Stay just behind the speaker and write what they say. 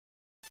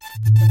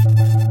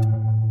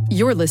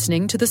You're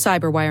listening to the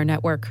Cyberwire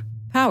Network,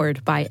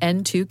 powered by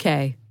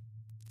N2K.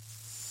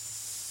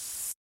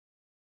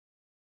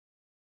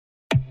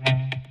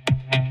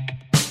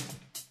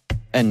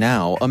 And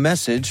now, a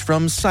message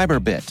from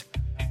Cyberbit.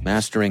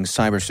 Mastering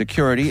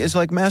cybersecurity is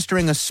like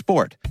mastering a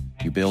sport.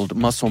 You build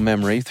muscle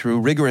memory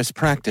through rigorous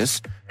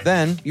practice,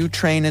 then you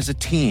train as a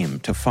team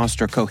to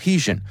foster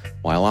cohesion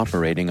while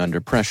operating under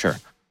pressure.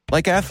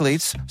 Like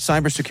athletes,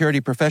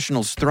 cybersecurity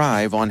professionals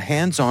thrive on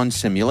hands-on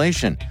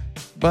simulation.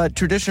 But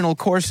traditional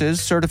courses,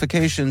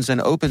 certifications, and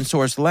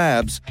open-source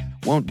labs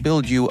won't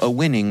build you a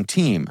winning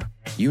team.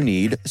 You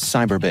need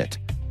Cyberbit.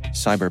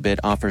 Cyberbit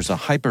offers a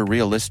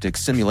hyper-realistic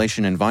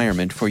simulation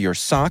environment for your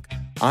SOC,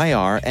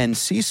 IR, and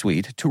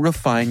C-suite to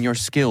refine your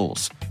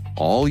skills,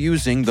 all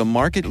using the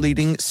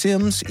market-leading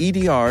SIMs,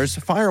 EDRs,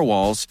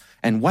 firewalls,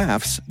 and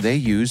WAFs they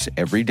use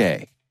every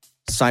day.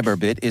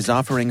 Cyberbit is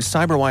offering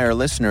Cyberwire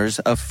listeners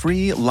a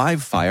free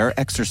live-fire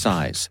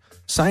exercise.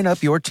 Sign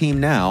up your team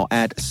now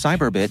at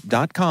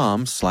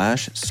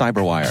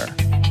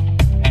cyberbit.com/cyberwire.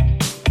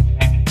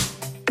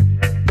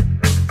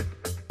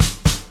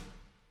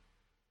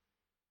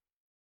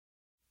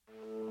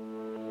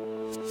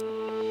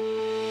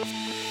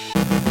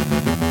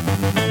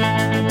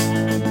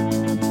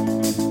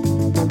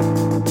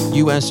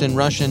 U.S. and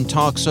Russian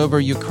talks over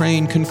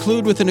Ukraine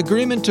conclude with an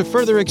agreement to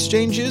further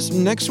exchanges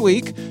next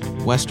week.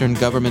 Western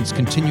governments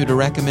continue to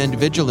recommend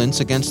vigilance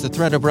against the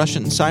threat of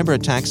Russian cyber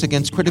attacks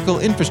against critical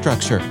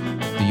infrastructure.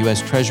 The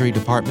U.S. Treasury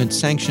Department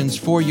sanctions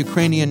 4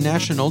 Ukrainian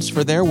nationals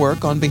for their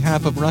work on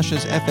behalf of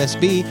Russia's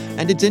FSB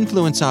and its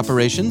influence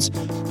operations.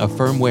 A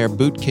firmware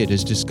bootkit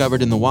is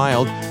discovered in the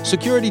wild.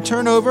 Security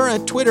turnover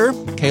at Twitter.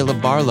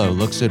 Caleb Barlow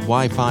looks at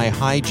Wi-Fi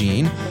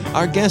hygiene.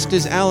 Our guest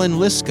is Alan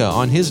Liska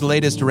on his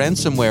latest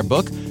ransomware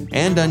book.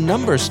 And a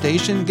number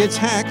station gets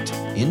hacked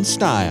in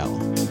style.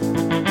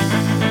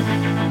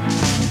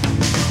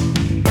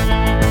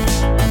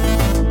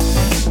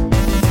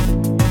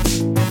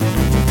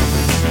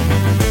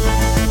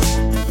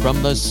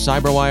 From the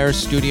Cyberwire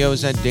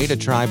studios at Data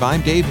Tribe,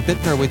 I'm Dave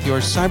Bittner with your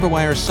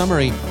Cyberwire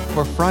summary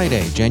for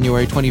Friday,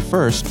 January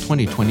 21st,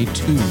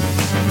 2022.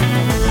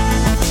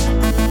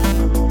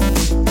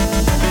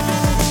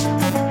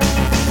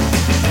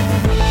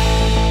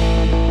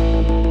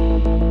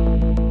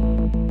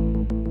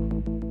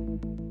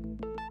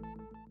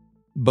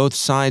 Both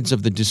sides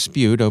of the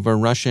dispute over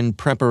Russian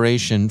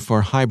preparation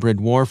for hybrid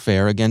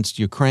warfare against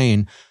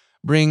Ukraine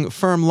bring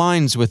firm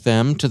lines with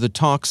them to the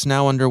talks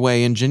now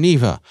underway in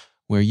Geneva,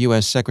 where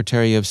U.S.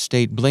 Secretary of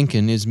State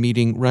Blinken is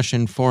meeting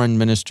Russian Foreign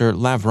Minister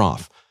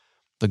Lavrov.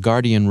 The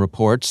Guardian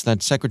reports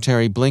that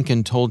Secretary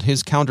Blinken told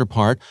his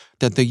counterpart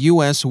that the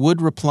U.S.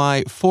 would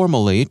reply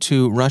formally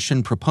to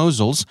Russian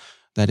proposals,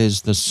 that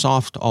is, the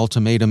soft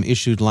ultimatum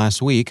issued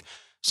last week,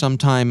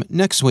 sometime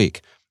next week,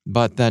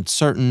 but that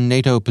certain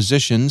NATO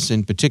positions,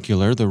 in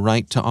particular the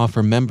right to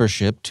offer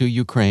membership to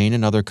Ukraine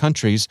and other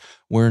countries,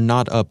 were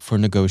not up for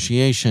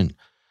negotiation.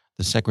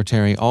 The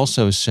secretary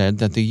also said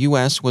that the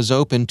U.S. was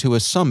open to a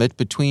summit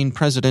between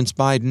Presidents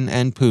Biden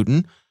and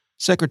Putin.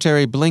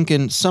 Secretary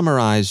Blinken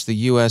summarized the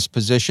U.S.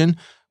 position,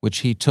 which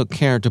he took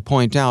care to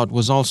point out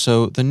was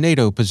also the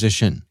NATO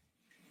position.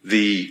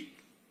 The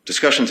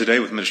discussion today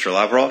with Minister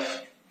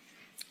Lavrov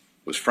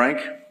was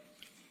frank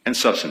and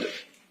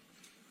substantive.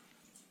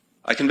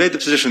 I conveyed the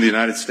position of the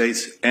United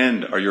States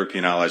and our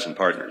European allies and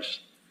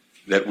partners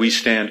that we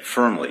stand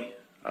firmly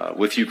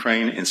with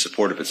Ukraine in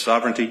support of its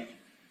sovereignty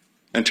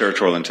and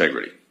territorial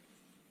integrity.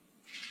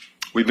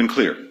 We've been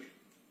clear.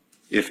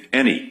 If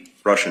any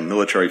Russian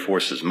military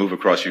forces move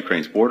across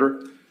Ukraine's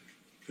border,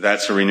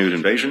 that's a renewed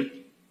invasion.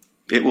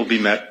 It will be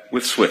met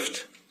with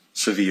swift,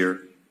 severe,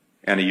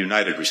 and a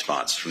united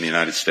response from the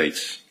United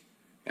States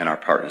and our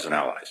partners and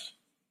allies.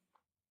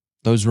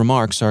 Those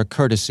remarks are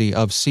courtesy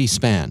of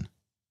C-SPAN.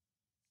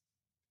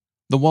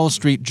 The Wall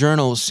Street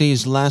Journal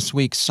sees last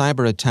week's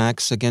cyber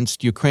attacks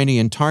against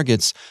Ukrainian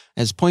targets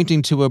as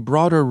pointing to a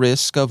broader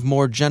risk of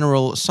more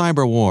general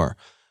cyber war.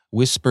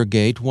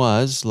 Whispergate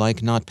was, like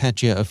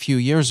NotPetya a few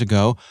years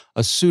ago,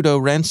 a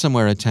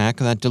pseudo-ransomware attack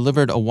that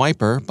delivered a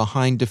wiper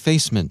behind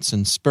defacements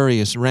and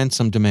spurious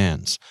ransom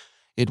demands.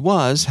 It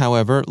was,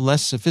 however,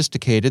 less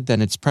sophisticated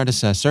than its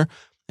predecessor,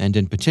 and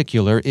in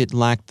particular, it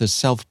lacked the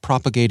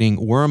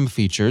self-propagating worm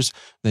features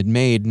that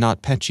made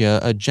NotPetya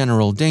a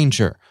general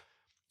danger.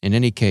 In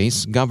any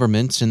case,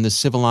 governments in the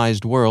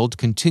civilized world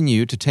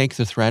continue to take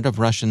the threat of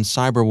Russian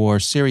cyber war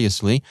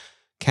seriously.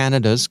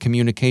 Canada's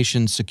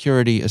Communications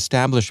Security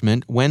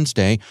Establishment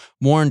Wednesday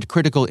warned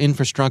critical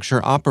infrastructure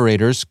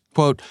operators,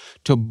 quote,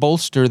 to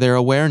bolster their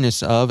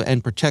awareness of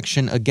and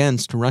protection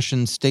against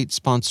Russian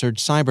state-sponsored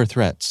cyber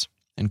threats,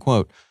 end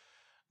quote.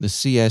 The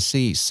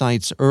CSE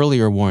cites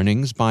earlier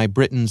warnings by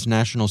Britain's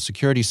National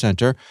Security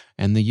Center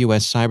and the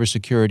U.S.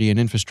 Cybersecurity and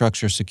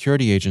Infrastructure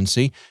Security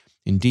Agency.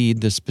 Indeed,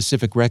 the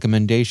specific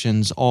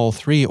recommendations all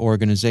three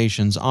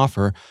organizations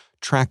offer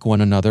track one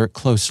another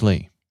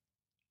closely.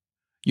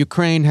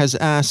 Ukraine has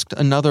asked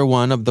another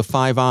one of the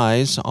Five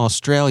Eyes,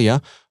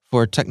 Australia,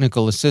 for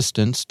technical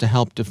assistance to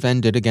help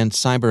defend it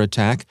against cyber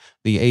attack,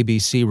 the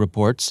ABC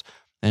reports.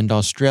 and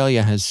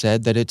Australia has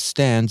said that it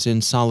stands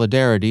in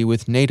solidarity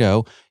with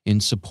NATO in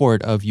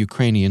support of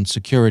Ukrainian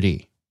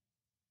security.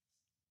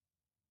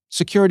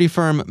 Security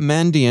firm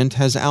Mandiant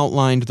has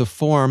outlined the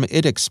form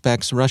it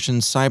expects Russian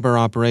cyber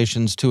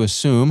operations to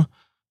assume.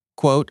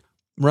 Quote,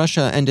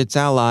 Russia and its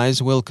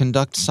allies will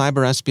conduct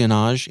cyber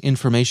espionage,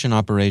 information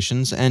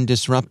operations, and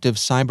disruptive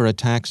cyber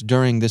attacks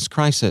during this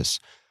crisis.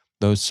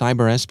 Though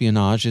cyber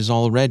espionage is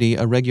already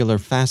a regular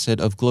facet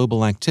of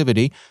global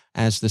activity,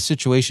 as the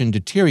situation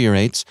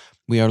deteriorates,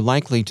 we are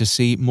likely to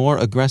see more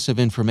aggressive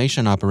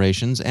information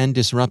operations and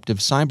disruptive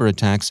cyber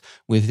attacks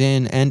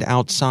within and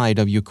outside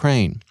of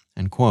Ukraine.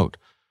 End quote.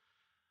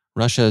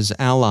 Russia's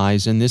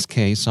allies in this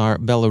case are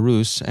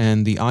Belarus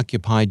and the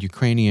occupied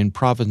Ukrainian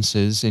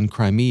provinces in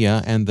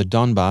Crimea and the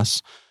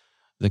Donbass.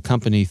 The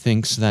company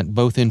thinks that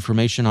both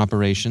information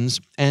operations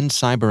and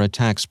cyber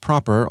attacks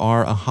proper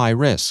are a high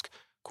risk.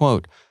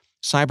 Quote,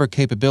 cyber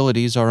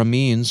capabilities are a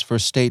means for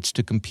states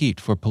to compete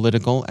for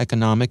political,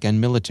 economic,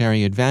 and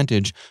military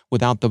advantage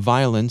without the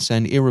violence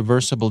and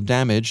irreversible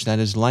damage that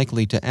is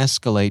likely to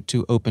escalate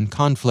to open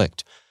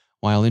conflict.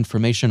 While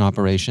information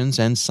operations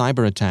and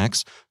cyber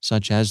attacks,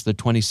 such as the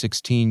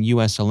 2016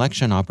 U.S.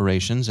 election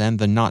operations and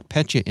the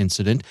NotPetya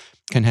incident,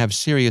 can have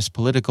serious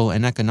political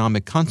and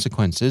economic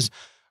consequences,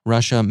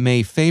 Russia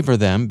may favor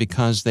them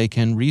because they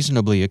can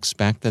reasonably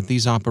expect that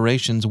these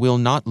operations will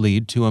not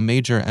lead to a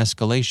major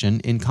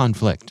escalation in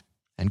conflict.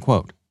 End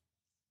quote.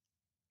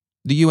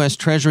 The U.S.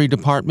 Treasury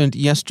Department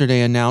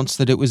yesterday announced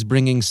that it was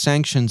bringing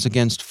sanctions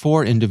against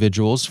 4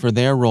 individuals for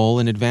their role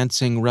in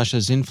advancing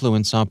Russia's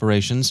influence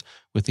operations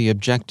with the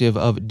objective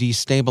of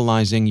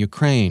destabilizing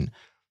Ukraine.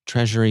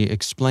 Treasury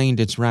explained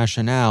its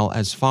rationale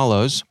as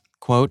follows,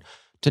 quote,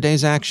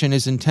 today's action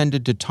is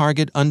intended to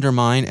target,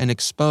 undermine, and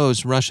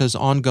expose Russia's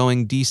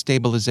ongoing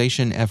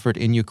destabilization effort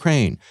in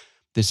Ukraine.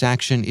 This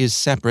action is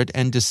separate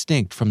and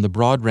distinct from the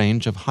broad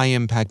range of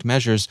high-impact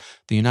measures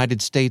the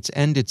United States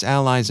and its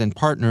allies and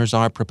partners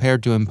are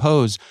prepared to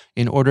impose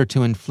in order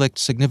to inflict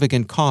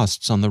significant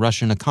costs on the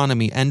Russian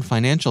economy and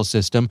financial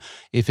system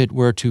if it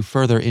were to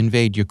further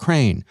invade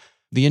Ukraine.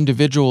 The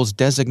individuals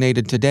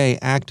designated today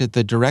act at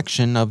the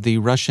direction of the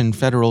Russian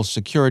Federal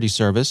Security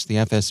Service, the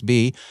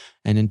FSB,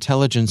 an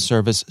intelligence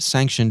service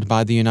sanctioned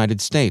by the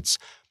United States,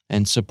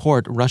 and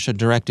support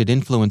Russia-directed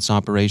influence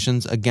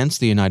operations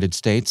against the United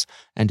States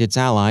and its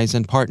allies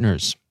and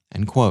partners."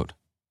 End quote.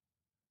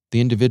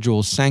 The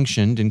individuals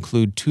sanctioned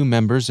include 2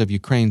 members of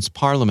Ukraine's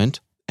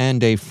parliament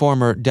and a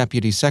former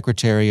deputy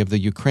secretary of the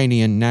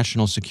Ukrainian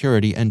National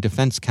Security and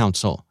Defense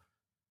Council.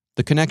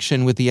 The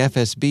connection with the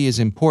FSB is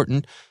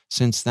important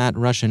since that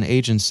Russian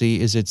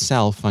agency is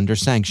itself under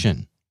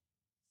sanction.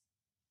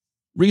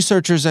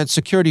 Researchers at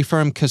security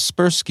firm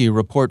Kaspersky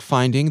report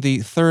finding the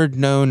third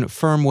known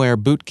firmware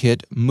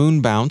bootkit,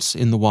 Moonbounce,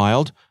 in the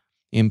wild.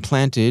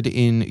 Implanted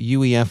in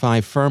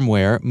UEFI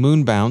firmware,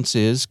 Moonbounce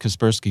is,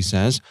 Kaspersky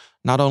says,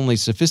 not only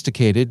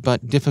sophisticated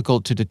but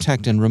difficult to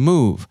detect and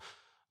remove.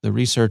 The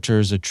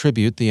researchers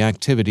attribute the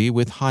activity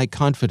with high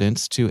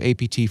confidence to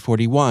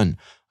APT-41,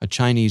 a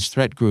Chinese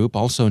threat group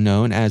also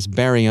known as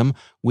Barium,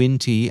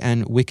 Winty,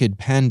 and Wicked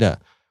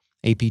Panda.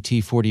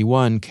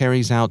 APT-41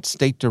 carries out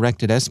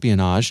state-directed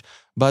espionage,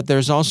 but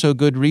there's also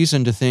good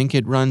reason to think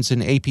it runs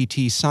an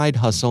APT side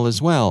hustle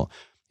as well,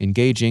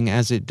 engaging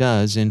as it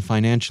does in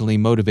financially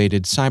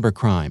motivated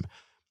cybercrime.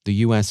 The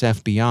U.S.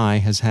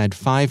 FBI has had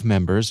 5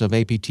 members of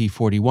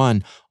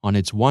APT-41 on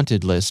its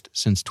wanted list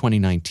since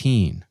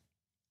 2019.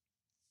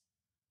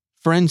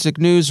 Forensic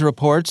News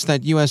reports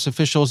that U.S.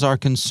 officials are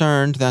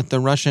concerned that the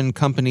Russian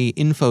company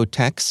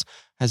Infotex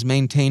has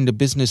maintained a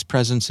business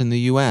presence in the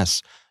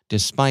U.S.,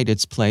 despite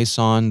its place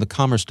on the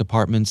Commerce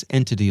Department's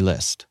entity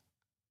list.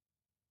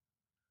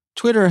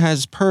 Twitter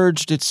has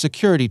purged its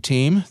security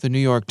team, the New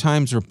York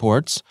Times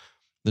reports.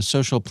 The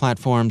social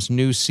platform's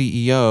new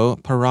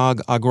CEO, Parag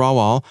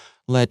Agrawal,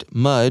 let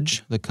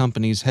Mudge, the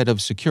company's head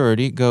of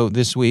security, go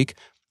this week,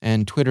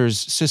 and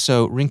Twitter's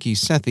CISO Rinki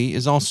Sethi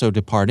is also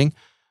departing.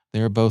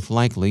 They're both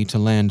likely to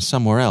land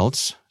somewhere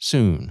else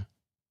soon.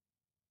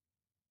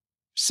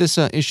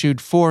 CISA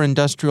issued 4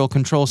 industrial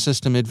control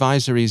system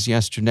advisories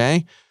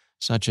yesterday.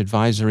 Such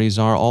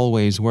advisories are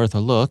always worth a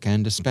look,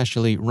 and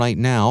especially right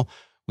now,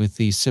 with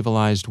the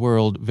civilized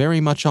world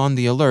very much on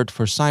the alert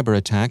for cyber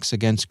attacks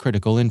against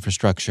critical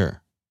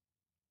infrastructure.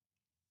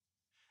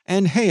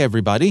 And hey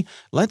everybody,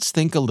 let's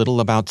think a little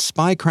about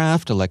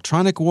spycraft,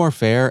 electronic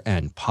warfare,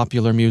 and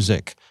popular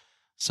music.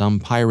 Some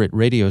pirate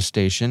radio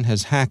station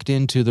has hacked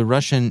into the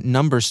Russian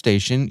number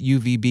station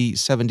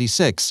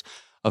UVB-76,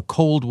 a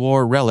Cold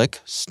War relic,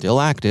 still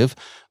active,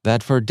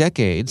 that for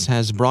decades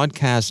has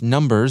broadcast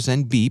numbers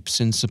and beeps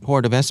in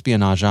support of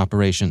espionage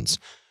operations.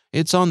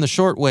 It's on the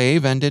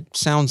shortwave, and it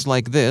sounds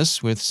like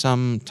this, with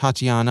some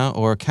Tatiana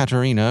or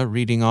Katerina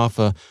reading off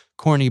a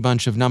corny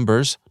bunch of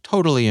numbers,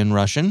 totally in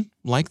Russian,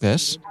 like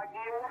this.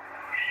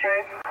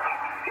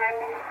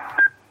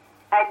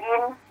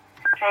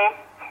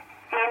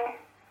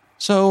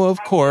 So,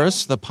 of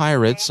course, the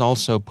pirates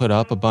also put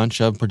up a bunch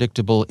of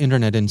predictable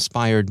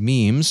internet-inspired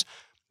memes.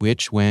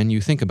 which, when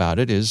you think about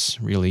it, is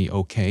really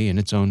okay in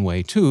its own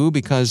way too,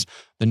 because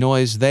the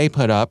noise they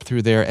put up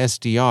through their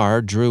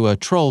SDR drew a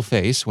troll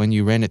face when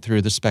you ran it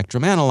through the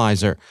Spectrum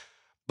Analyzer.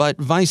 But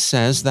Vice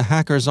says the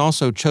hackers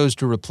also chose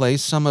to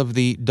replace some of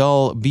the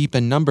dull beep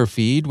and number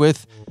feed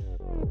with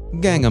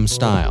Gangnam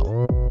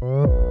Style.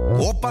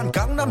 Oppan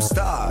Gangnam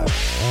Style.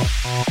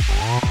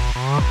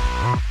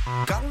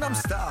 Gangnam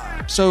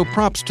Style. So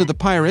props to the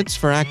pirates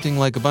for acting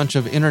like a bunch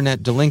of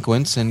internet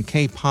delinquents and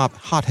K-pop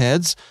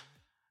hotheads.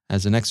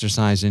 As an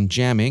exercise in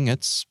jamming,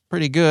 it's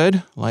pretty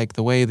good, like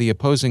the way the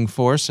opposing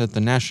force at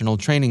the National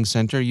Training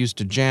Center used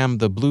to jam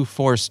the Blue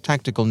Force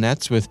tactical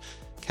nets with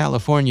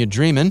California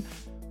Dreamin',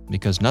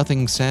 because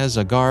nothing says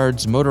a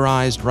Guard's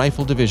motorized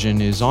rifle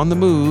division is on the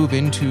move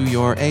into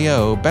your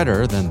AO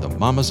better than the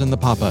Mamas and the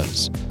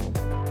Papas.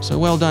 So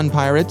well done,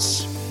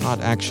 pirates. Not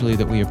actually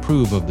that we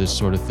approve of this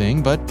sort of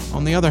thing, but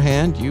on the other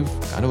hand, you've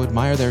got to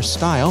admire their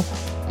style,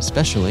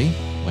 especially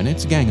when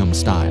it's Gangnam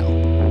Style.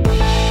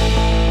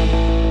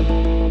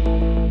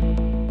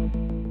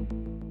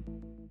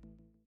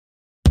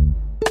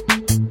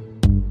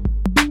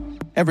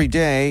 Every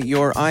day,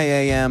 your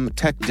IAM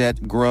tech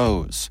debt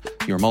grows.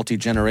 Your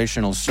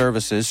multi-generational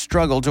services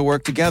struggle to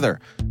work together.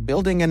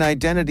 Building an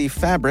identity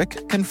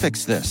fabric can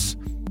fix this.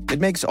 It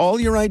makes all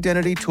your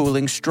identity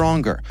tooling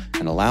stronger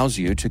and allows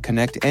you to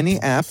connect any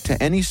app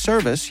to any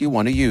service you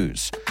want to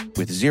use,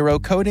 with zero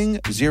coding,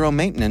 zero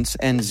maintenance,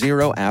 and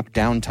zero app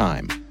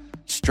downtime.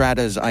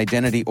 Strata's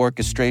identity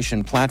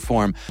orchestration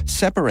platform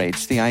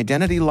separates the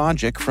identity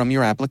logic from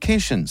your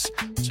applications,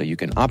 so you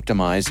can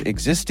optimize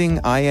existing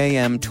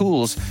IAM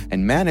tools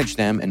and manage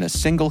them in a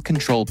single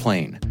control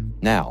plane.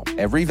 Now,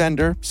 every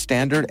vendor,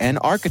 standard, and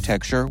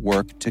architecture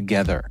work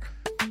together.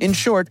 In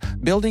short,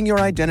 building your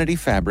identity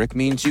fabric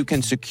means you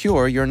can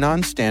secure your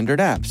non-standard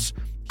apps,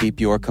 keep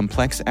your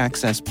complex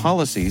access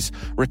policies,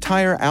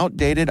 retire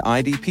outdated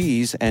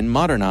IDPs, and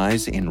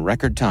modernize in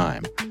record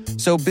time.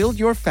 So build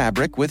your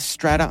fabric with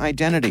Strata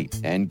Identity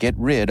and get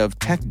rid of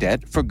tech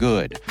debt for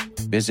good.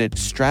 Visit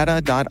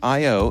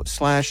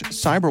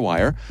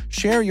strata.io/cyberwire,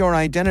 share your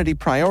identity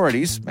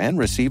priorities, and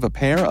receive a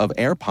pair of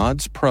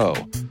AirPods Pro.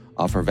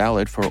 Offer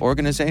valid for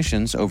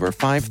organizations over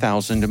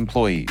 5,000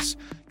 employees.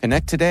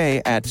 Connect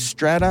today at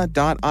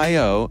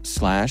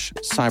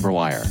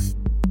strata.io/cyberwire.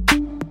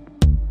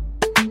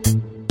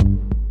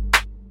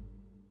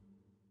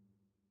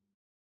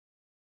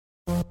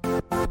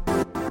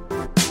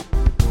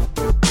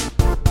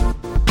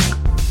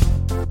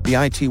 The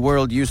IT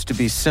world used to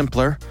be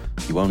simpler.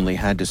 You only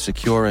had to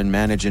secure and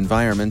manage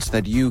environments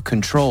that you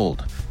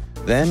controlled.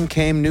 Then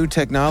came new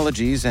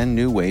technologies and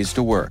new ways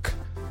to work.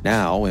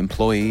 Now,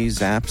 employees,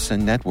 apps,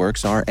 and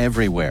networks are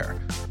everywhere.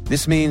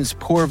 This means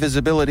poor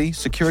visibility,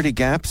 security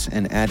gaps,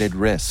 and added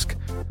risk.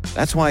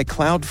 That's why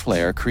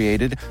Cloudflare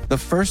created the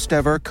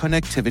first-ever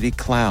connectivity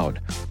cloud.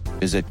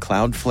 Visit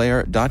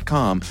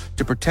cloudflare.com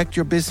to protect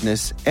your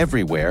business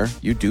everywhere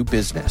you do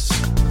business.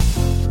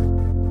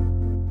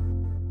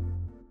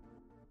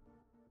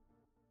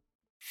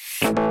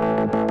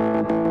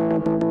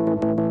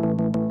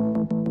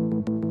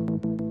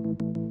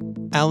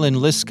 Alan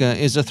Liska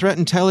is a threat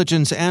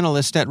intelligence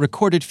analyst at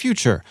Recorded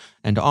Future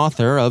and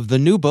author of the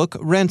new book,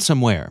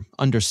 Ransomware: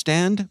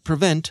 Understand,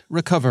 Prevent,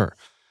 Recover.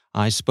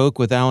 I spoke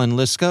with Alan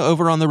Liska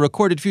over on the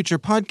Recorded Future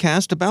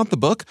podcast about the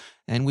book,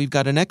 and we've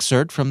got an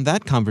excerpt from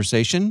that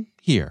conversation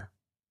here.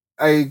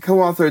 I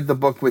co-authored the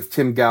book with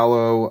Tim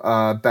Gallo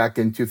back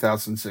in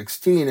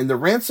 2016, and the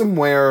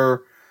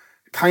ransomware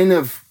kind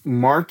of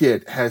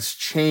market has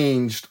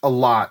changed a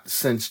lot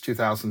since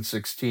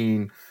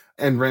 2016.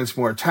 And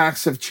ransomware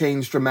attacks have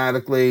changed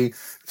dramatically.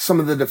 Some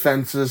of the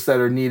defenses that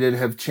are needed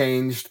have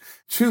changed.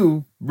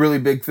 Two really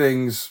big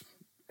things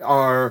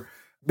are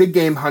big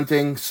game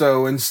hunting.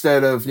 So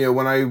instead of,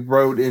 when I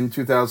wrote in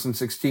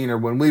 2016 or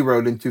when we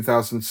wrote in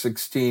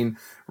 2016,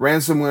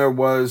 ransomware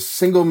was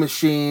single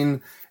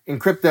machine,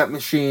 encrypt that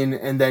machine,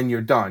 and then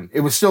you're done.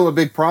 It was still a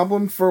big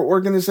problem for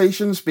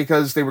organizations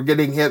because they were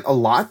getting hit a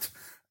lot.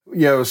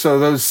 So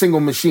those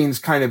single machines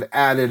kind of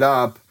added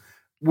up.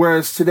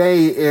 Whereas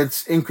today,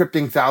 it's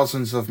encrypting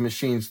thousands of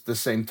machines at the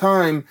same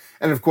time.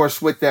 And of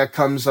course, with that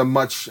comes a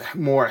much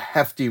more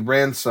hefty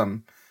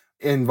ransom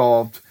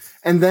involved.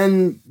 And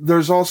then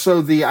there's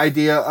also the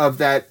idea of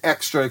that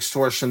extra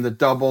extortion, the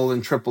double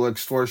and triple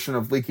extortion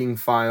of leaking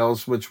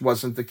files, which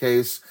wasn't the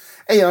case.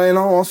 And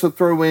I'll also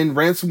throw in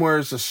ransomware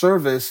as a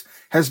service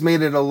has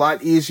made it a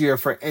lot easier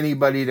for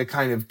anybody to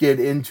kind of get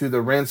into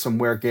the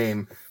ransomware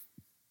game.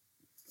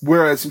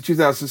 Whereas in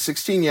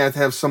 2016, you had to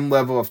have some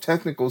level of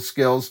technical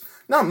skills.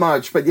 Not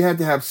much, but you had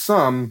to have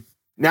some.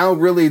 Now,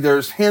 really,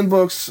 there's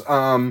handbooks,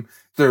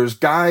 there's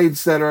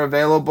guides that are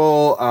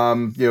available.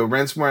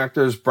 Ransomware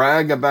actors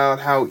brag about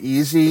how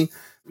easy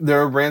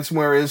their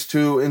ransomware is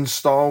to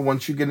install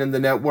once you get in the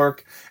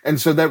network.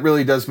 And so that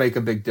really does make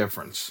a big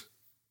difference.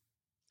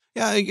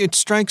 Yeah, it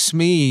strikes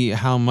me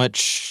how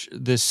much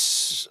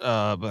this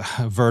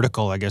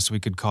vertical, I guess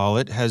we could call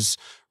it, has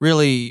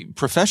really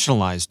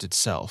professionalized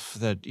itself.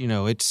 That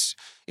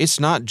it's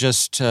not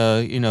just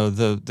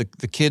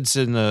the kids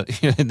in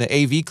the in the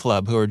AV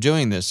club who are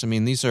doing this. I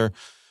mean, these are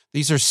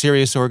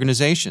serious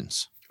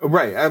organizations.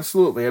 Right,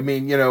 absolutely. I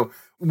mean,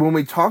 when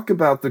we talk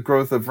about the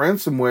growth of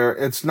ransomware,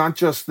 it's not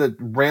just that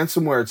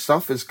ransomware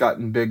itself has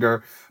gotten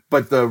bigger,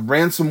 but the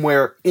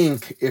ransomware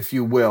Inc., if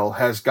you will,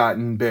 has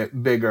gotten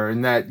bigger.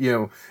 And that,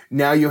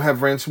 now you have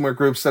ransomware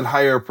groups that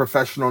hire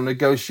professional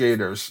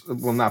negotiators.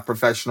 Well, not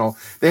professional.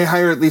 They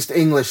hire at least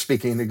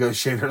English-speaking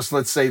negotiators,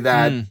 let's say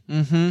that.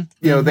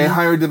 They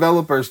hire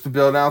developers to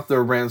build out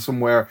their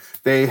ransomware.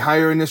 They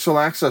hire initial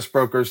access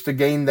brokers to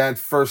gain that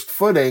first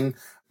footing,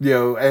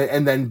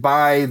 and then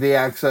buy the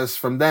access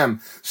from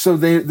them. So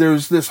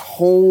there's this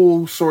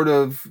whole sort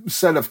of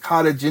set of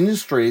cottage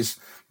industries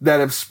that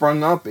have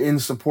sprung up in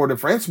support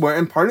of ransomware.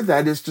 And part of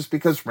that is just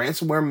because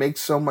ransomware makes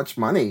so much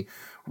money.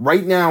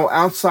 Right now,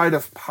 outside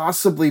of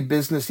possibly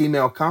business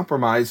email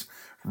compromise,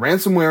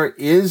 ransomware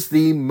is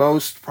the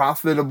most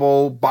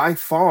profitable, by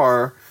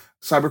far,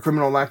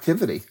 cybercriminal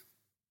activity.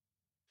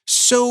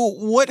 So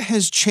what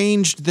has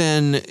changed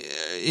then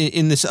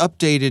in this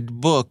updated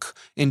book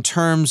in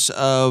terms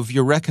of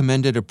your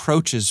recommended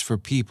approaches for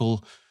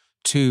people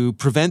to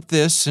prevent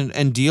this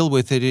and deal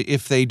with it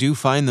if they do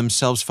find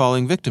themselves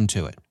falling victim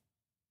to it?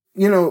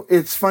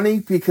 It's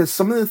funny because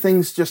some of the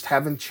things just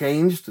haven't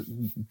changed.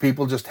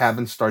 People just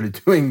haven't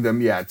started doing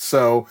them yet.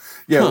 So,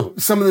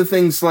 some of the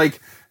things like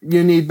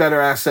you need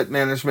better asset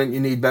management, you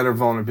need better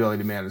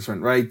vulnerability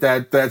management, right?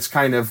 That's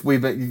kind of,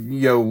 we've been,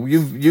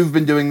 you've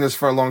been doing this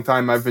for a long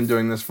time. I've been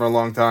doing this for a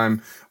long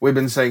time. We've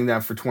been saying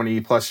that for 20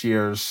 plus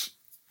years.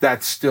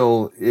 That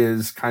still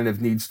is kind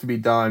of needs to be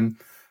done.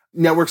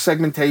 Network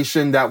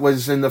segmentation, that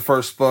was in the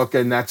first book,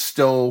 and that's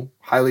still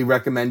highly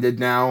recommended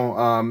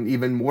now,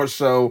 even more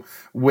so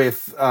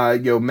with,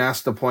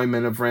 mass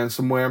deployment of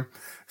ransomware.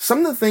 Some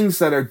of the things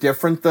that are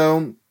different,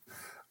 though,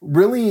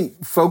 really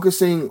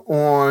focusing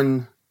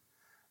on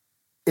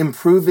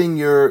improving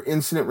your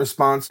incident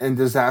response and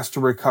disaster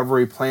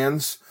recovery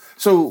plans.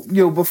 So,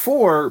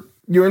 before,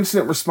 your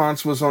incident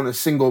response was on a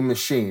single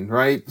machine,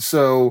 right?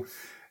 So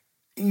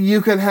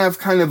you can have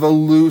kind of a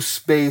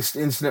loose-based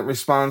incident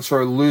response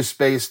or a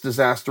loose-based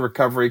disaster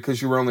recovery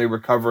because you were only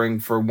recovering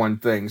for one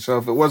thing. So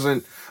if it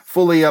wasn't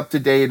fully up to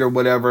date or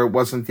whatever, it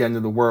wasn't the end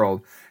of the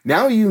world.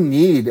 Now you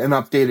need an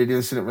updated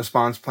incident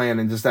response plan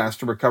and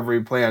disaster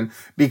recovery plan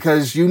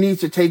because you need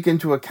to take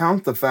into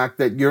account the fact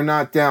that you're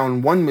not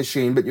down one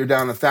machine, but you're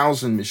down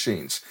 1,000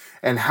 machines.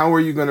 And how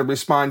are you going to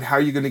respond? How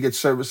are you going to get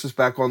services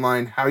back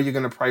online? How are you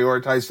going to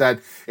prioritize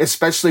that?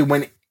 Especially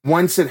when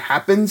once it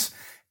happens,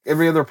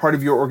 every other part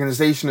of your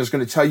organization is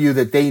going to tell you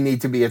that they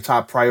need to be a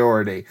top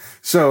priority.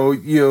 So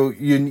you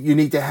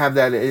need to have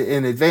that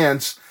in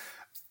advance.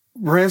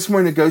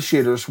 Ransomware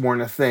negotiators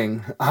weren't a thing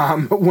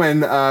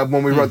when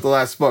we wrote the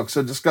last book.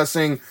 So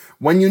discussing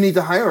when you need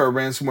to hire a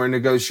ransomware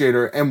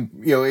negotiator, and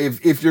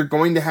if you're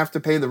going to have to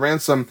pay the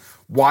ransom,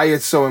 why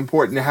it's so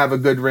important to have a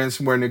good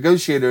ransomware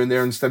negotiator in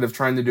there instead of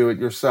trying to do it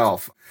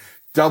yourself.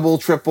 Double,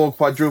 triple,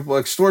 quadruple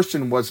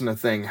extortion wasn't a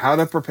thing. How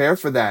to prepare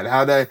for that?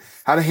 How to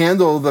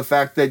handle the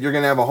fact that you're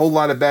going to have a whole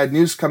lot of bad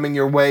news coming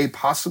your way,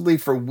 possibly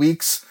for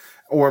weeks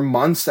or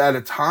months at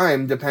a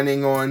time,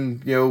 depending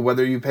on,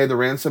 whether you pay the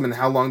ransom and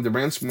how long the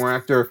ransomware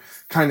actor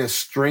kind of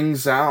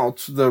strings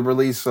out the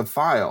release of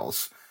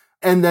files.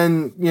 And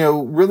then,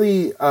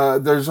 really,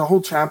 there's a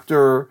whole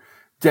chapter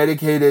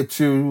dedicated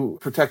to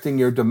protecting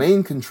your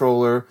domain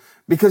controller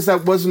because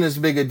that wasn't as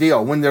big a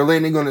deal. When they're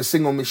landing on a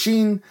single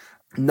machine,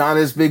 not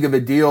as big of a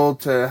deal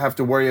to have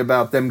to worry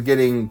about them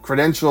getting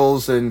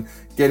credentials and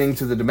getting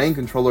to the domain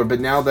controller,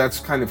 but now that's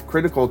kind of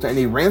critical to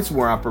any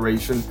ransomware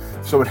operation,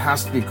 so it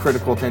has to be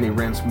critical to any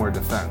ransomware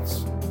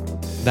defense.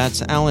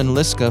 That's Alan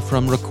Liska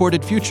from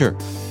Recorded Future.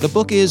 The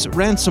book is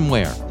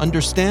Ransomware: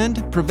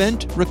 Understand,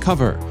 Prevent,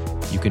 Recover.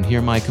 You can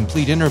hear my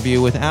complete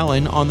interview with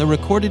Alan on the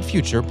Recorded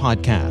Future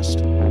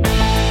podcast.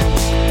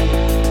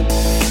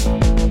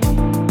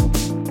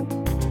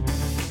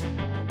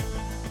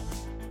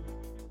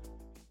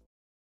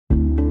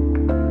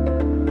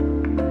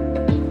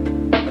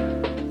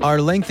 Are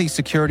lengthy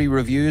security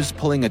reviews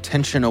pulling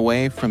attention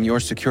away from your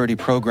security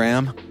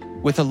program?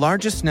 With the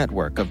largest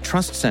network of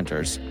trust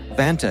centers,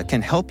 Vanta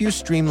can help you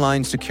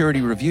streamline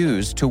security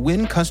reviews to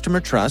win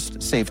customer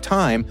trust, save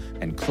time,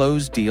 and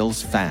close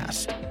deals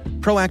fast.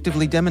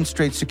 Proactively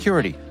demonstrate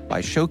security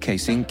by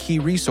showcasing key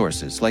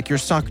resources like your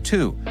SOC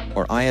 2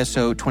 or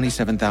ISO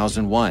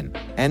 27001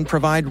 and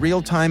provide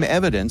real-time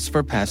evidence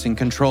for passing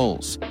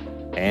controls.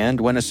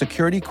 And when a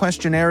security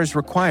questionnaire is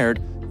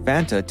required,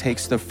 Vanta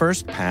takes the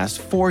first pass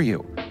for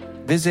you.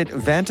 Visit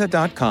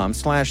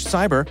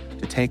vanta.com/cyber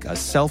to take a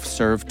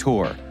self-serve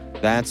tour.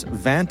 That's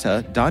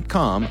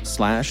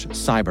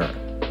vanta.com/cyber.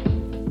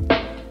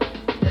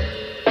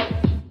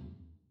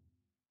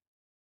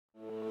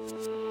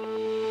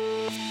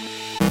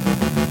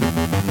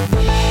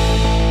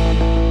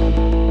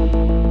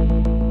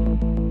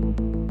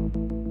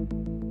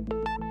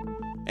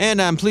 And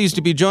I'm pleased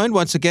to be joined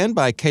once again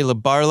by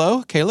Caleb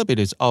Barlow. Caleb, it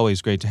is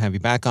always great to have you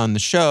back on the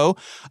show.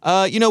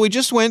 We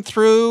just went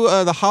through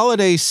the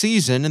holiday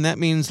season, and that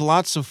means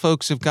lots of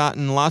folks have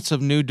gotten lots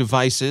of new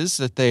devices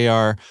that they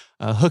are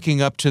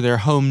hooking up to their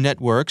home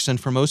networks.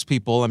 And for most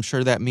people, I'm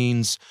sure that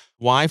means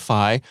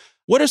Wi-Fi.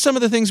 What are some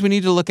of the things we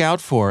need to look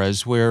out for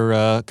as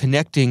we're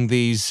connecting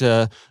these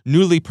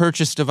newly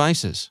purchased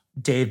devices?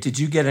 Dave, did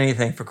you get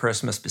anything for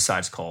Christmas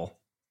besides coal?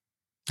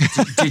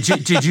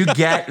 Did you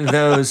get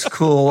those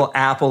cool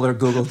Apple or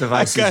Google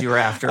devices you were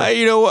after? I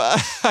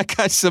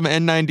got some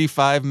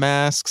N95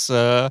 masks.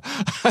 I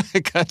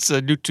got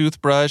a new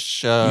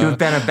toothbrush. You've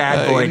been a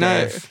bad boy,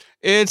 Dave.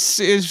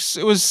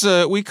 It was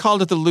we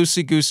called it the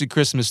loosey-goosey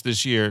Christmas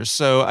this year.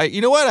 So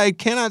I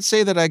cannot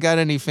say that I got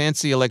any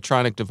fancy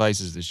electronic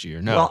devices this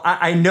year. No. Well,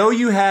 I know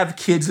you have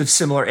kids of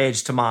similar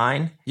age to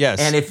mine.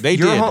 Yes, and if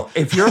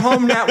your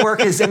home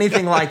network is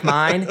anything like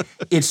mine,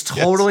 it's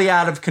totally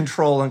out of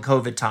control in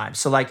COVID time.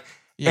 So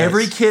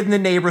every kid in the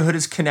neighborhood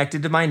is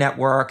connected to my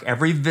network,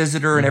 every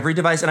visitor and every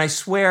device. And I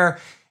swear,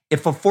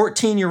 if a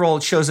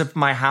 14-year-old shows up at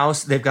my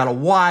house, they've got a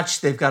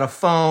watch, they've got a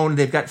phone,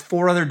 they've got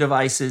 4 other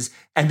devices,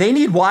 and they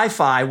need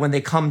Wi-Fi when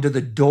they come to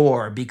the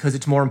door because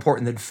it's more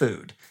important than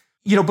food.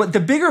 But the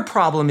bigger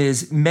problem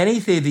is many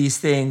of these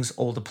things,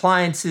 old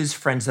appliances,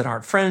 friends that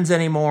aren't friends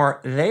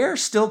anymore, they are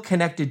still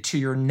connected to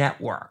your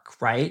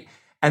network, right?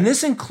 And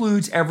this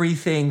includes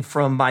everything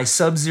from my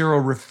Sub-Zero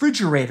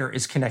refrigerator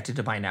is connected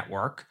to my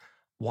network.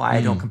 Why,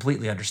 I don't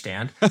completely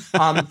understand.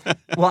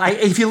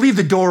 If you leave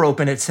the door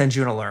open, it sends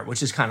you an alert,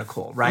 which is kind of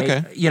cool, right?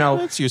 Okay.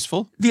 That's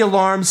useful. The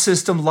alarm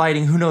system,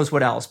 lighting, who knows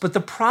what else. But the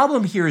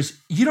problem here is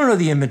you don't know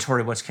the inventory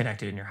of what's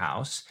connected in your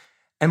house.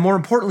 And more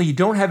importantly, you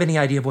don't have any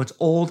idea of what's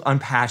old,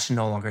 unpatched, and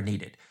no longer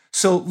needed.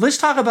 So let's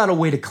talk about a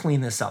way to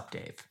clean this up,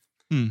 Dave.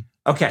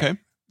 Okay.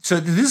 So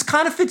this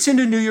kind of fits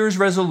into New Year's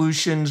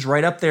resolutions,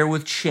 right up there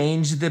with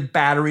change the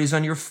batteries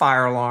on your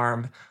fire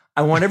alarm.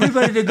 I want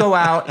everybody to go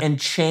out and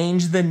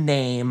change the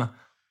name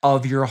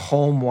of your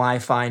home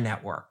Wi-Fi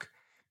network,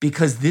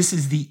 because this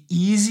is the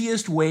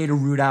easiest way to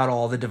root out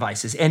all the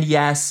devices. And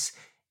yes,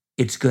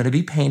 it's going to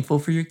be painful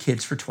for your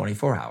kids for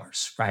 24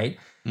 hours, right?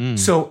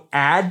 So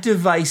add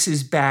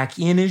devices back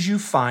in as you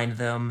find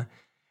them.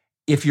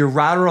 If your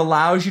router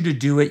allows you to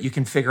do it, you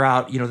can figure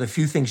out, the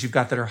few things you've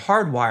got that are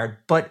hardwired,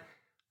 but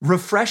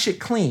refresh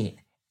it clean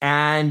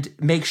and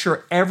make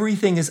sure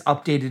everything is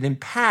updated and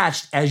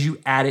patched as you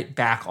add it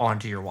back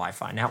onto your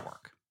Wi-Fi network.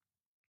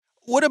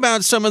 What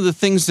about some of the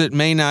things that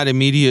may not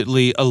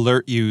immediately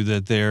alert you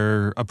that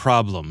they're a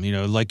problem?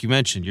 Like you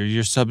mentioned,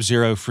 your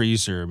Sub-Zero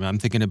freezer. I'm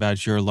thinking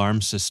about your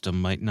alarm system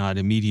might not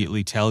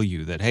immediately tell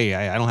you that, hey,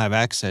 I don't have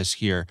access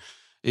here.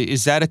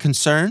 Is that a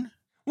concern?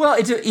 Well,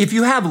 if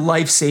you have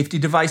life safety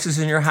devices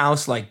in your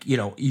house,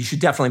 you should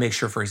definitely make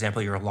sure, for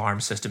example, your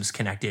alarm system's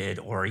connected,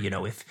 or,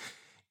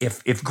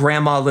 if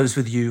grandma lives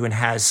with you and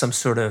has some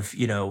sort of,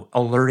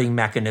 alerting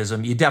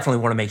mechanism, you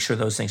definitely want to make sure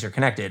those things are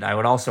connected. I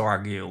would also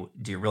argue,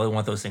 do you really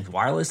want those things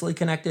wirelessly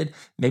connected?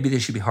 Maybe they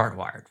should be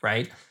hardwired,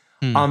 right?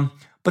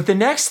 But the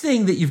next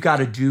thing that you've got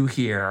to do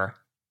here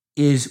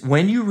is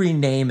when you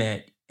rename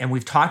it, and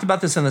we've talked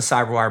about this on the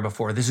CyberWire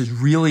before, this is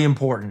really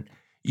important.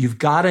 You've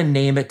got to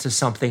name it to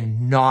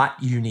something not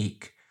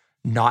unique,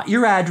 not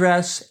your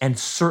address, and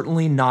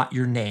certainly not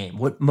your name.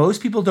 What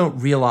most people don't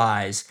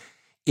realize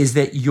is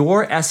that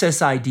your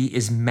SSID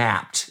is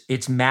mapped.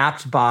 It's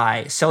mapped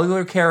by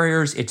cellular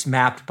carriers. It's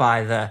mapped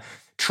by the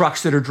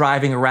trucks that are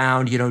driving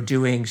around,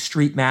 doing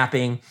street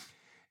mapping,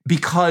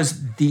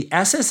 because the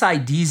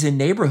SSIDs in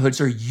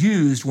neighborhoods are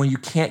used when you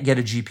can't get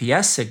a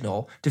GPS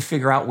signal to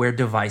figure out where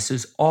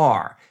devices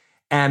are.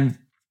 And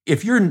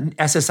if your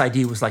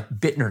SSID was like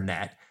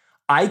BitNerNet,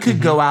 I could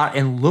go out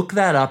and look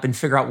that up and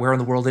figure out where in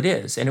the world it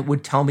is, and it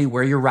would tell me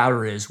where your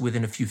router is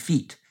within a few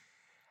feet.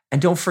 And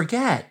don't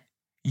forget,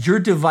 your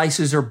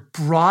devices are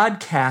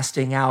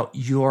broadcasting out the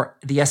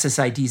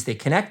SSIDs they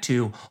connect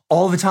to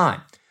all the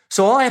time.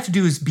 So all I have to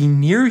do is be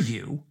near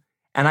you,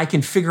 and I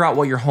can figure out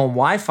what your home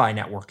Wi-Fi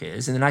network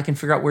is, and then I can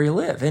figure out where you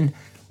live. And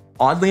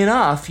oddly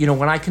enough,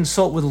 when I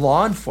consult with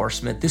law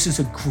enforcement, this is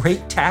a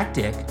great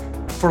tactic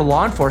for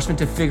law enforcement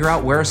to figure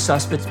out where a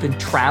suspect's been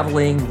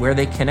traveling, where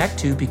they connect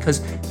to, because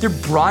they're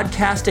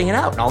broadcasting it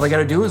out. And all they got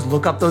to do is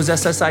look up those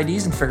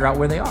SSIDs and figure out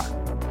where they are.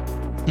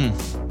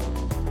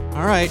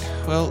 All right.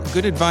 Well,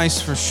 good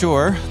advice for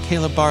sure.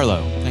 Caleb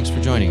Barlow, thanks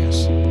for joining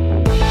us.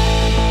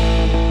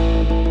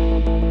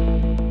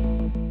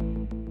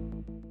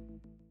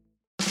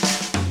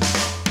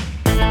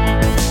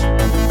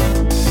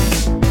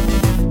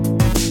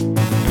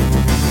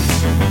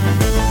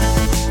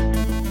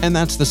 And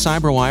that's the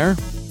CyberWire.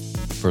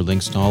 For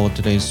links to all of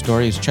today's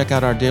stories, check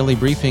out our daily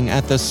briefing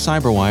at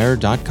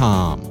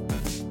thecyberwire.com.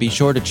 Be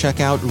sure to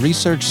check out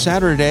Research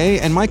Saturday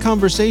and my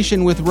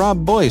conversation with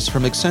Rob Boyce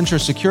from Accenture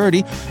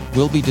Security.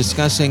 We'll be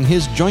discussing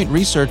his joint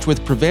research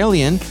with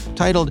Prevalian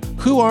titled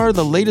Who Are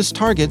the Latest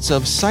Targets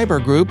of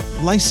Cyber Group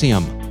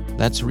Lyceum?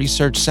 That's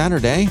Research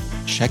Saturday.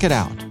 Check it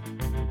out.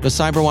 The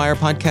CyberWire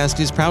podcast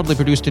is proudly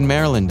produced in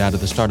Maryland out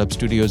of the startup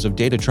studios of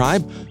Data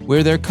Tribe,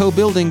 where they're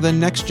co-building the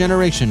next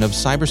generation of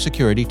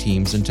cybersecurity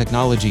teams and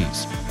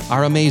technologies.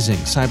 Our amazing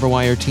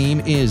CyberWire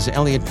team is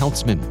Elliot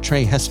Peltzman,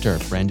 Trey Hester,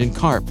 Brandon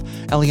Karp,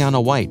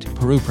 Eliana White,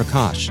 Peru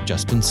Prakash,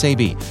 Justin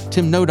Sabi,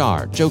 Tim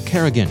Nodar, Joe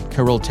Kerrigan,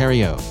 Carol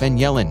Terrio, Ben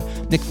Yellen,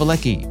 Nick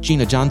Valecki,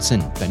 Gina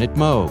Johnson, Bennett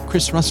Moe,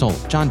 Chris Russell,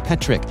 John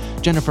Petrick,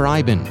 Jennifer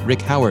Iben,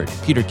 Rick Howard,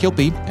 Peter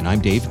Kilpie, and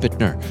I'm Dave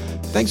Bittner.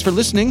 Thanks for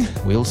listening.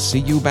 We'll see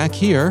you back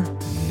here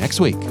next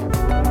week.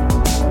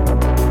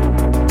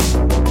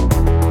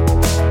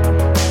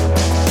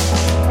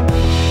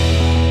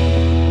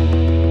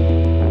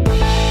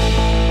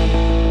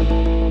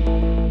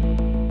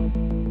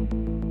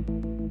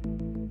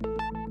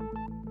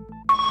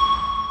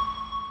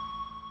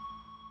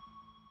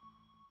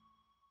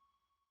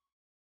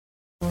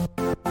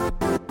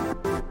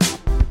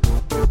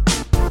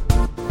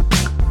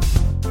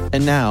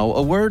 And now,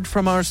 a word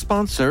from our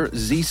sponsor,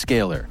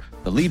 Zscaler,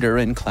 the leader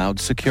in cloud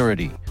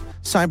security.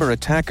 Cyber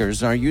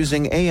attackers are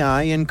using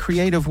AI in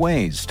creative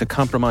ways to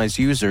compromise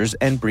users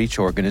and breach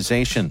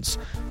organizations.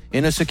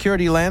 In a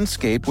security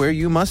landscape where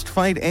you must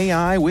fight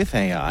AI with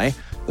AI,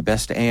 the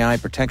best AI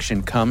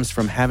protection comes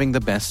from having the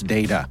best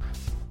data.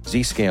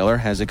 Zscaler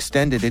has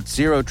extended its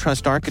Zero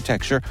Trust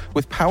architecture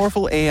with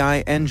powerful AI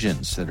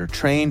engines that are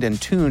trained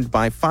and tuned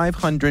by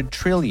 500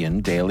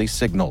 trillion daily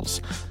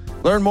signals.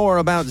 Learn more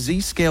about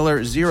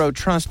Zscaler Zero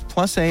Trust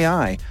Plus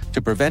AI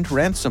to prevent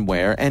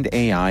ransomware and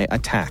AI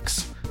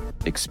attacks.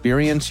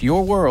 Experience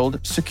your world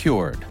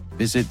secured.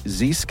 Visit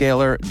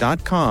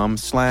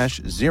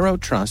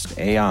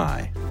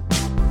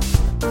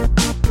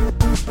zscaler.com/zerotrustai.